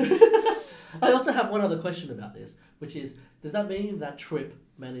 I also have one other question about this, which is, does that mean that Trip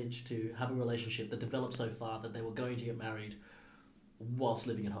managed to have a relationship that developed so far that they were going to get married whilst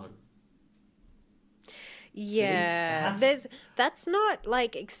living at home? Yeah, that's not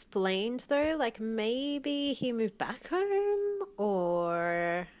like explained though. Like, maybe he moved back home,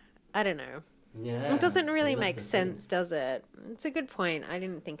 or I don't know. Yeah, it doesn't really make sense, does it? It's a good point. I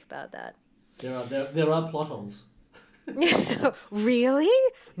didn't think about that. There are plot holes.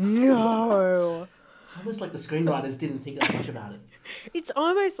 Really? No. It's almost like the screenwriters didn't think that much about it. It's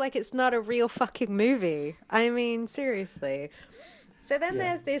almost like it's not a real fucking movie. I mean, seriously. So then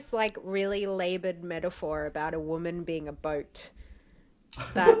there's this like really labored metaphor about a woman being a boat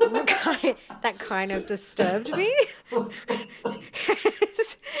that kind of disturbed me.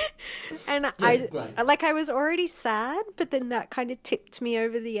 And then Yes, great. I was already sad, but then that kind of tipped me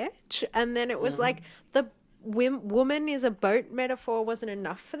over the edge. And then it was like the woman is a boat metaphor wasn't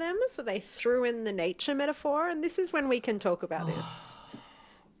enough for them, so they threw in the nature metaphor, and this is when we can talk about this.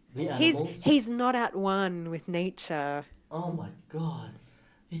 The animals. He's not at one with nature. Oh my god.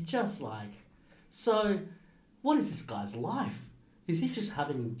 It just like... So, what is this guy's life? Is he just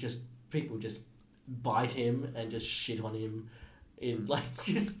having people just bite him and just shit on him in like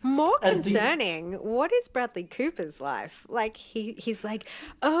just... More and concerning, what is Bradley Cooper's life? Like he's like,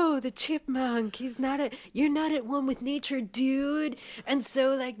 oh, the chipmunk, you're not at one with nature, dude. And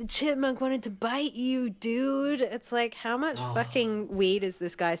so like the chipmunk wanted to bite you, dude. It's like, how much fucking weed is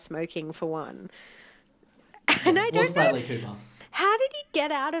this guy smoking for one? And I don't know. Bradley Cooper? How did he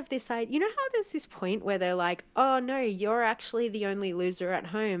get out of this? You know how there's this point where they're like, oh no, you're actually the only loser at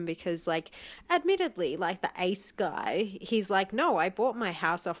home because like, admittedly, like the ace guy, he's like, no, I bought my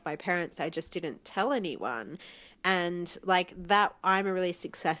house off my parents. I just didn't tell anyone. And like that, I'm a really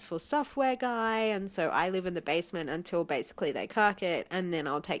successful software guy. And so I live in the basement until basically they cark it. And then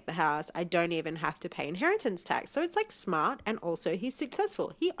I'll take the house. I don't even have to pay inheritance tax. So it's like smart. And also he's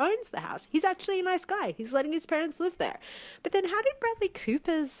successful. He owns the house. He's actually a nice guy. He's letting his parents live there. But then how did Bradley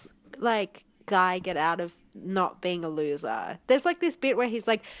Cooper's like guy get out of not being a loser? There's like this bit where he's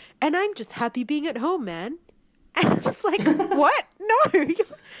like, and I'm just happy being at home, man. And it's like, what? No,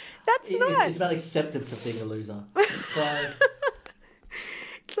 that's not. It's about acceptance of being a loser. So,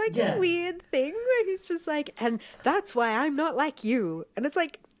 it's like a weird thing where he's just like, and that's why I'm not like you. And it's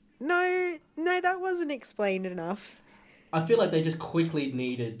like, no, that wasn't explained enough. I feel like they just quickly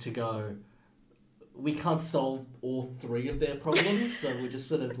needed to go, we can't solve all three of their problems, so we just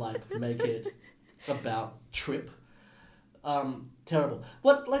sort of like make it about Trip. Terrible.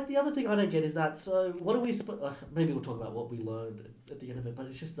 What, like, the other thing I don't get is that, so what are we maybe we'll talk about what we learned at the end of it, but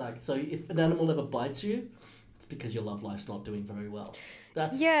it's just like, so if an animal ever bites you, it's because your love life's not doing very well.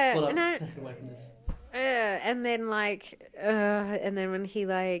 That's what I'm taking away from this. And then and then when he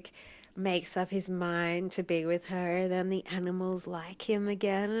like makes up his mind to be with her, then the animals like him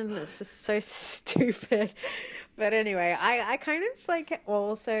again, and it's just so stupid. But anyway, I kind of like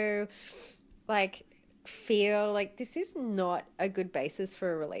also like feel like this is not a good basis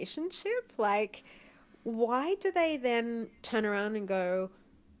for a relationship. Like, why do they then turn around and go,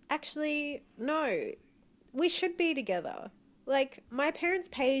 actually, no, we should be together? Like, my parents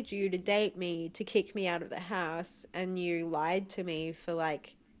paid you to date me, to kick me out of the house, and you lied to me for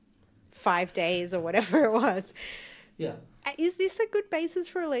like 5 days or whatever it was. Yeah. Is this a good basis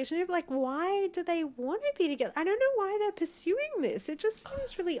for a relationship? Like, why do they want to be together? I don't know why they're pursuing this. It just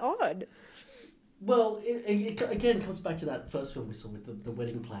seems really odd. Well, it again comes back to that first film we saw with the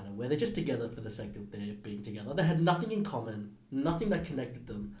Wedding Planner, where they're just together for the sake of their being together. They had nothing in common, nothing that connected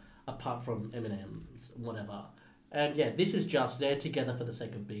them, apart from M&M's, whatever. And yeah, this is just they're together for the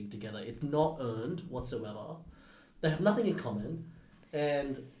sake of being together. It's not earned whatsoever. They have nothing in common,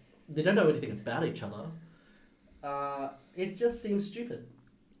 and they don't know anything about each other. It just seems stupid.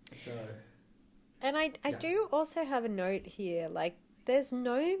 So. And I do also have a note here, like, there's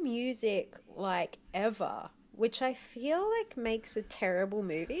no music, like, ever, which I feel like makes a terrible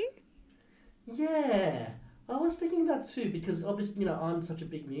movie. Yeah. I was thinking that too, because obviously, I'm such a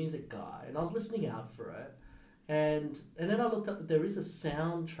big music guy, and I was listening out for it, and then I looked up that there is a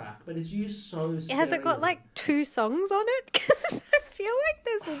soundtrack, but it's used so sparingly. Has it got, like, 2 songs on it? Because I feel like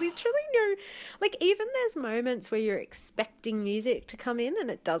there's literally no... Like, even there's moments where you're expecting music to come in,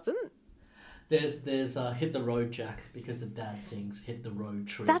 and it doesn't. There's Hit the Road Jack, because the dad sings Hit the Road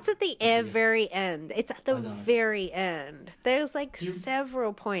Tree. That's at the very end. It's at the very end. There's like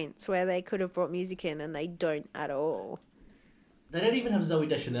several points where they could have brought music in and they don't at all. They don't even have Zooey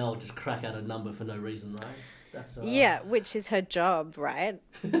Deschanel just crack out a number for no reason, right? That's yeah, which is her job, right?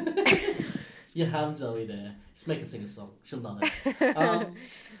 You have Zooey there. Just make her sing a song. She'll love it.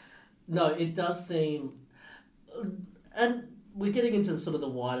 No, it does seem... and we're getting into sort of the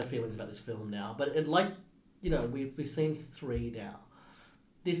wider feelings about this film now, but we've seen 3 now.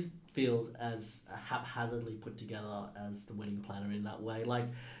 This feels as haphazardly put together as The Wedding Planner in that way. Like,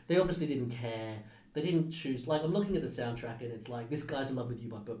 they obviously didn't care. They didn't choose... Like, I'm looking at the soundtrack and it's like, This Guy's in Love with You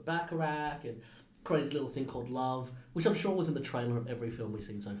by Burt Bacharach and Crazy Little Thing Called Love, which I'm sure was in the trailer of every film we've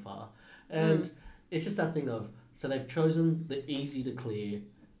seen so far. And it's just that thing of... So they've chosen the easy to clear,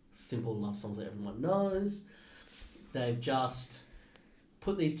 simple love songs that everyone knows. They've just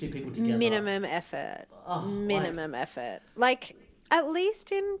put these two people together. Minimum effort. Minimum effort. Like, at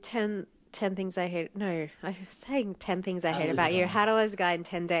least in 10 Things I Hate... No, I'm saying 10 Things I Hate About You. How to Lose a Guy in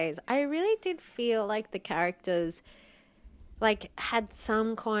 10 Days. I really did feel like the characters like had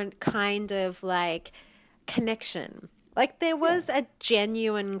some kind of like connection. Like there was a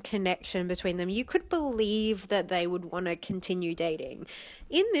genuine connection between them. You could believe that they would want to continue dating.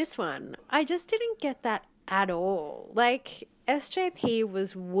 In this one, I just didn't get that at all. Like SJP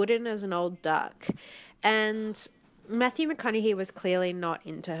was wooden as an old duck, and Matthew McConaughey was clearly not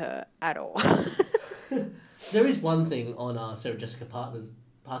into her at all. There is one thing on Sarah Jessica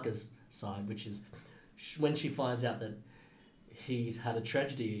Parker's side, which is when she finds out that he's had a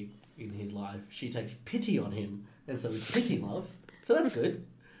tragedy in his life, she takes pity on him, and so it's pity love. So that's good.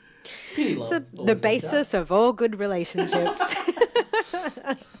 Pity love. So the basis of all good relationships.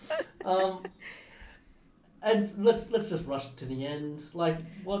 And let's just rush to the end. Like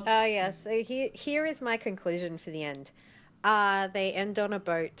what? Oh yeah. So here is my conclusion for the end. They end on a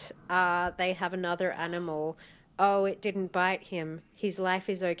boat. They have another animal. Oh, it didn't bite him. His life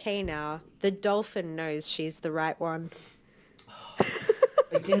is okay now. The dolphin knows she's the right one.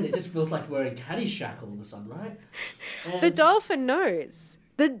 Again, it just feels like we're in Caddyshack all of a sudden, right? And the dolphin knows.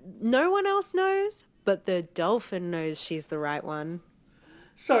 No one else knows, but the dolphin knows she's the right one.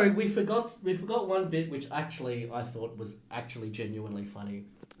 Sorry, we forgot one bit which actually I thought was actually genuinely funny,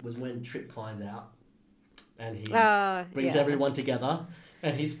 was when Trip finds out and he brings everyone together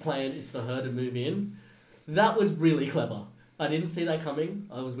and his plan is for her to move in. That was really clever. I didn't see that coming.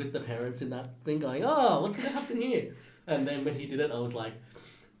 I was with the parents in that thing going, oh, what's going to happen here? And then when he did it, I was like,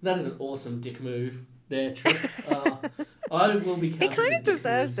 that is an awesome dick move there, Trip. I will be counting. He kind of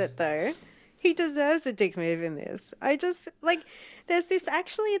deserves moves. it, though. He deserves a dick move in this. I just, like, there's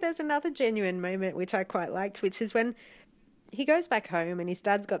another genuine moment which I quite liked, which is when he goes back home and his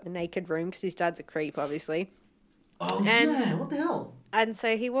dad's got the naked room because his dad's a creep, obviously. Oh, yeah, what the hell? And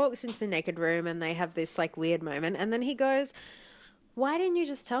so he walks into the naked room and they have this, like, weird moment. And then he goes, why didn't you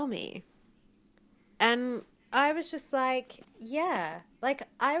just tell me? And I was just like, yeah. Like,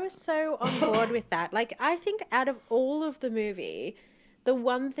 I was so on board with that. Like, I think out of all of the movie, the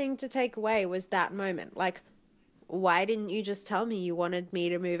one thing to take away was that moment. Like, why didn't you just tell me you wanted me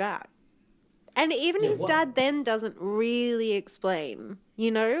to move out? And even his dad then doesn't really explain, you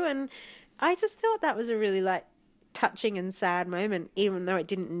know? And I just thought that was a really, like, touching and sad moment, even though it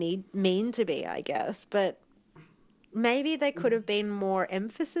didn't mean to be, I guess. But maybe there could have been more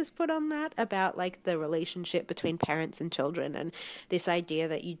emphasis put on that about like the relationship between parents and children and this idea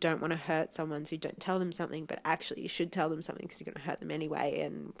that you don't want to hurt someone, so you don't tell them something, but actually you should tell them something because you're going to hurt them anyway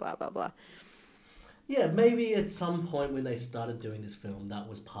and blah, blah, blah. Yeah, maybe at some point when they started doing this film, that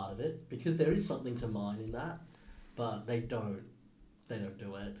was part of it, because there is something to mine in that, but they don't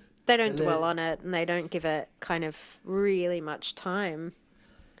do it. They don't dwell on it, and they don't give it kind of really much time.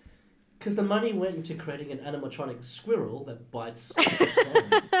 Because the money went into creating an animatronic squirrel that bites.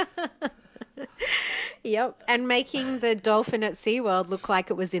 Yep, and making the dolphin at SeaWorld look like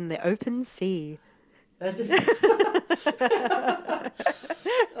it was in the open sea. It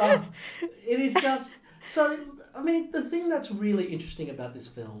is just... So, I mean, the thing that's really interesting about this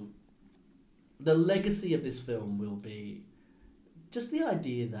film, the legacy of this film will be just the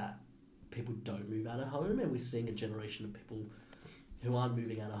idea that people don't move out of home, and we're seeing a generation of people who aren't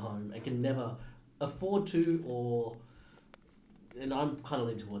moving out of home and can never afford to, or, and I'm kind of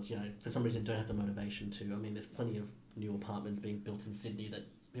leaning towards, you know, for some reason don't have the motivation to. I mean, there's plenty of new apartments being built in Sydney that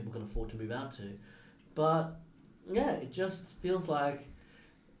people can afford to move out to. But, yeah, it just feels like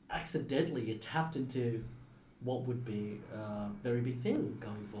accidentally it tapped into what would be a very big thing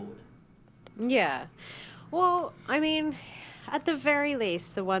going forward. Yeah. Well, I mean, at the very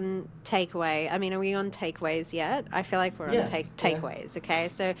least, the one takeaway... I mean, are we on takeaways yet? I feel like we're on takeaways, okay?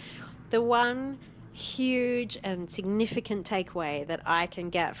 So the one huge and significant takeaway that I can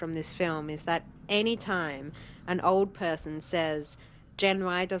get from this film is that any time an old person says Gen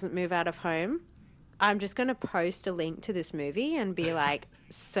Y doesn't move out of home, I'm just going to post a link to this movie and be like,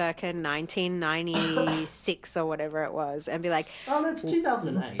 circa 1996 or whatever it was, and be like... Oh, that's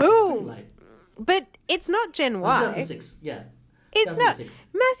 2008. Boom! But it's not Gen Y. 2006, yeah. It's not.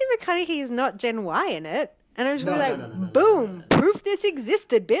 Matthew McConaughey is not Gen Y in it. And I'm just going to be like, boom, proof this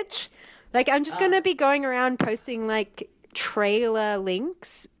existed, bitch. Like, I'm just going to be going around posting, like, trailer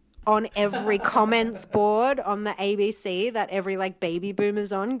links on every comments board on the ABC that every, like, baby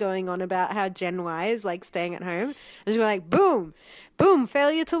boomer's on, going on about how Gen Y is, like, staying at home. I'm just like, boom, boom,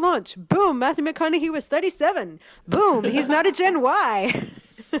 failure to launch. Boom, Matthew McConaughey was 37. Boom, he's not a Gen Y.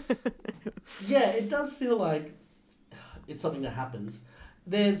 Yeah, it does feel like it's something that happens.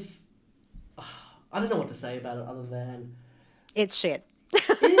 There's... I don't know what to say about it other than... It's shit.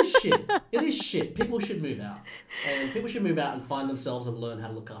 It is shit. It is shit. People should move out. And people should move out and find themselves and learn how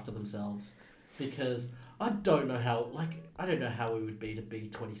to look after themselves. Because I don't know how we would be to be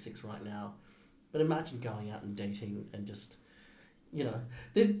 26 right now, but imagine going out and dating and just,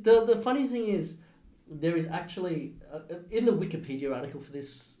 the funny thing is, there is actually in the Wikipedia article for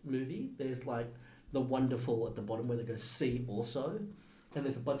this movie, there's like the wonderful at the bottom where they go see also, and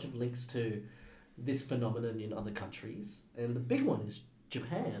there's a bunch of links to this phenomenon in other countries, and the big one is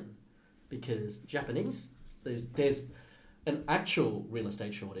Japan, because Japanese there's an actual real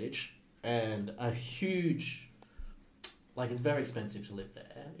estate shortage and a huge, like, it's very expensive to live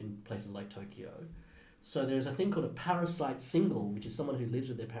there in places like Tokyo. So there's a thing called a parasite single, which is someone who lives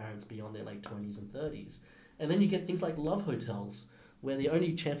with their parents beyond their late 20s and 30s. And then you get things like love hotels, where the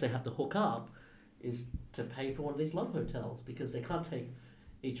only chance they have to hook up is to pay for one of these love hotels, because they can't take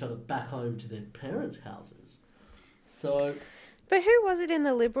each other back home to their parents' houses. So... But who was it in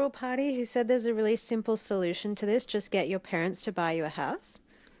the Liberal Party who said there's a really simple solution to this? Just get your parents to buy you a house?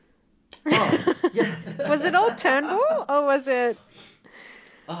 Oh, yeah. Was it all Turnbull, or was it...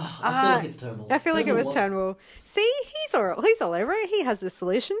 I feel like it's Turnbull. I feel like it was Turnbull. See, he's all over it. He has the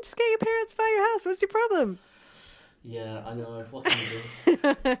solution. Just get your parents to buy your house. What's your problem? Yeah, I know. What can you do?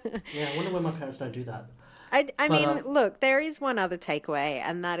 Yeah, I wonder why my parents don't do that. I mean, look, there is one other takeaway,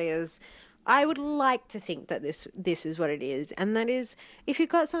 and that is, I would like to think that this is what it is, and that is, if you've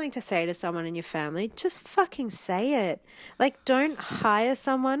got something to say to someone in your family, just fucking say it. Like, don't hire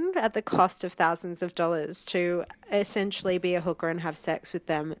someone at the cost of thousands of dollars to essentially be a hooker and have sex with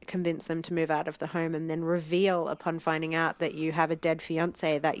them, convince them to move out of the home, and then reveal upon finding out that you have a dead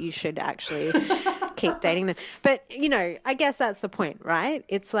fiance that you should actually keep dating them. But, I guess that's the point, right?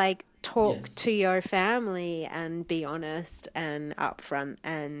 It's like, talk to your family and be honest and upfront,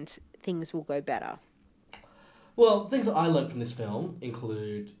 and things will go better. Well, things that I learned from this film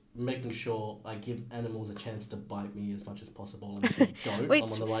include making sure I give animals a chance to bite me as much as possible, and if they don't, I'm on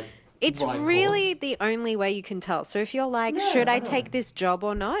the right It's really the only way you can tell. So if you're like, should I take this job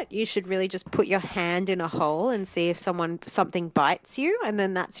or not? You should really just put your hand in a hole and see if something bites you, and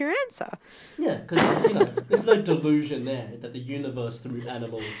then that's your answer. Yeah, because there's no delusion there that the universe through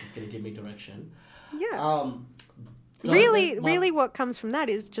animals is going to give me direction. Yeah. Really, what comes from that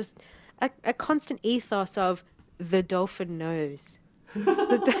is just a constant ethos of the dolphin knows.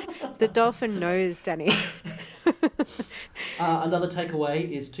 The dolphin knows, Danny. Another takeaway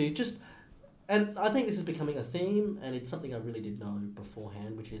is to just, and I think this is becoming a theme, and it's something I really did know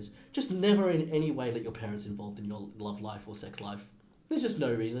beforehand, which is just never in any way let your parents involved in your love life or sex life. There's just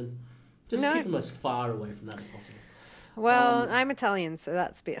no reason. Just keep them as far away from that as possible. Well, I'm Italian, so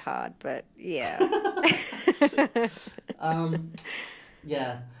that's a bit hard, but yeah.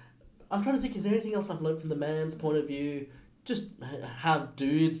 Yeah. I'm trying to think, is there anything else I've learned from the man's point of view? Just have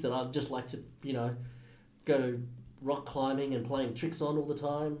dudes that I'd just like to, go rock climbing and playing tricks on all the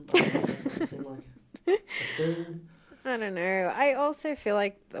time. Doesn't seem like a thing. I don't know. I also feel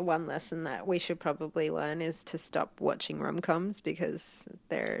like the one lesson that we should probably learn is to stop watching rom-coms because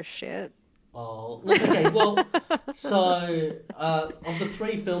they're shit. Oh, okay. Well, so of the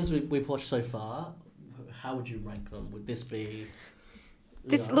 3 films we've watched so far, how would you rank them? Would this be...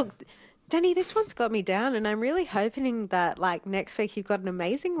 Look, Danny, this one's got me down, and I'm really hoping that, like, next week you've got an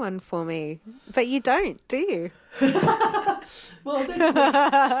amazing one for me. But you don't, do you? Well,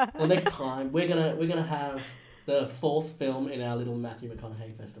 next time we're gonna have the 4th film in our little Matthew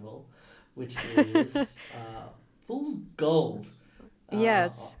McConaughey festival, which is Fool's Gold.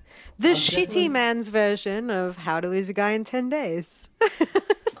 Yes. The shitty man's version of How to Lose a Guy in 10 Days.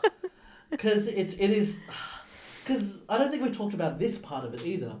 Because it is... Because I don't think we've talked about this part of it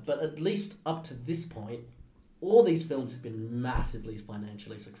either, but at least up to this point, all these films have been massively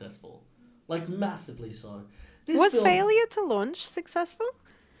financially successful. Like, massively so. Was Failure to Launch successful?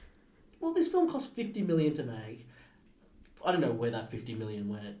 Well, this film cost $50 million to make. I don't know where that $50 million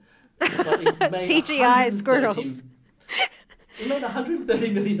went. But it made CGI squirrels. It made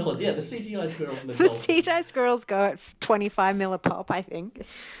 $130 million. Yeah, the CGI squirrels. And the CGI squirrels go at 25 mil a pop, I think.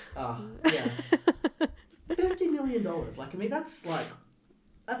 Yeah. $50 million. Like, I mean, that's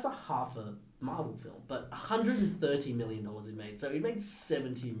a half a Marvel film, but $130 million it made. So it made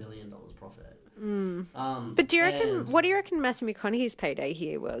 $70 million profit. But do you reckon? What do you reckon Matthew McConaughey's payday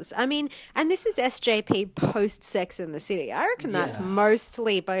here was? I mean, and this is SJP post Sex and the City. I reckon that's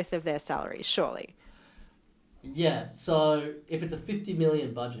mostly both of their salaries, surely. Yeah. So if it's a $50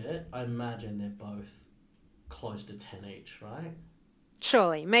 million budget, I imagine they're both close to 10 each, right?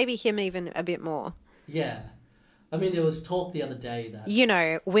 Surely, maybe him even a bit more. Yeah. I mean, there was talk the other day that...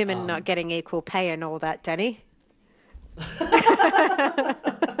 women not getting equal pay and all that, Danny.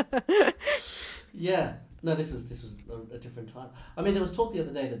 Yeah. No, this was a different time. I mean, there was talk the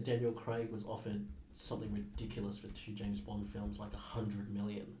other day that Daniel Craig was offered something ridiculous for 2 James Bond films, like 100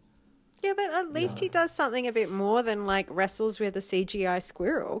 million. Yeah, but at least he does something a bit more than like wrestles with a CGI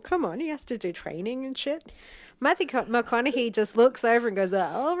squirrel. Come on, he has to do training and shit. Matthew McConaughey just looks over and goes,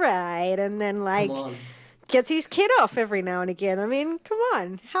 all right, and then like gets his kid off every now and again. I mean, come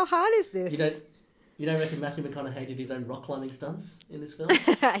on, how hard is this? You don't reckon Matthew McConaughey did his own rock climbing stunts in this film?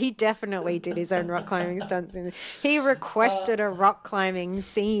 He definitely did his own rock climbing stunts. He requested a rock climbing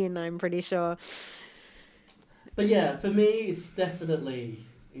scene, I'm pretty sure. But yeah, for me, it's definitely,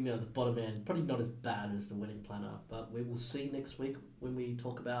 the bottom end. Probably not as bad as The Wedding Planner, but we will see next week when we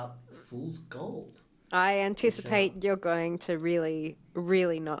talk about Fool's Gold. I anticipate you're going to really,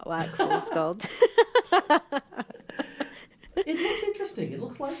 really not like Fool's Gold. It looks interesting. It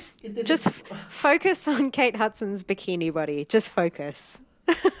looks like... Just focus on Kate Hudson's bikini body. Just focus.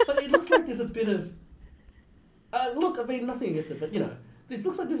 But it looks like there's a bit of... look, I mean, nothing against it, but, it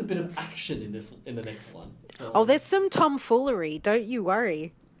looks like there's a bit of action in the next one. So, there's some tomfoolery. Don't you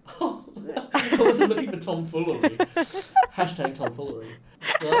worry. I wasn't looking for tomfoolery. Hashtag tomfoolery.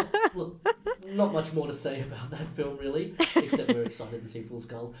 Well, look, not much more to say about that film, really, except we're excited to see Fool's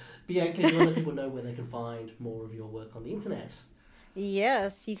Gold. Bianca, do you want to let people know where they can find more of your work on the internet?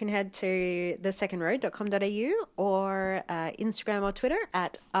 Yes, you can head to thesecondrow.com.au or Instagram or Twitter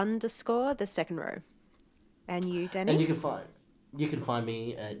at _thesecondrow. And you, Danny? And you can find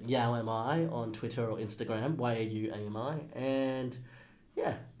me at YauAmi on Twitter or Instagram, YAUAMI, and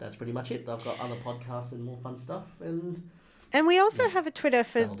yeah, that's pretty much it. I've got other podcasts and more fun stuff, and we also have a Twitter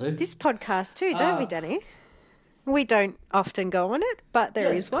for this podcast too, don't we, Danny? We don't often go on it, but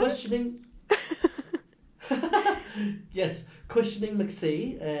there is one. Questioning. Yes, Questioning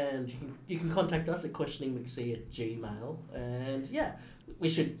McC, and you can contact us at questioningmcc@gmail, and yeah, we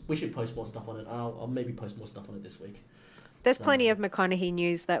should post more stuff on it. I'll maybe post more stuff on it this week. There's plenty of McConaughey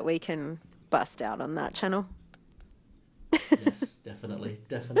news that we can bust out on that channel. Yes, definitely.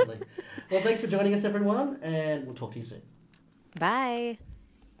 Well, thanks for joining us, everyone, and we'll talk to you soon. Bye.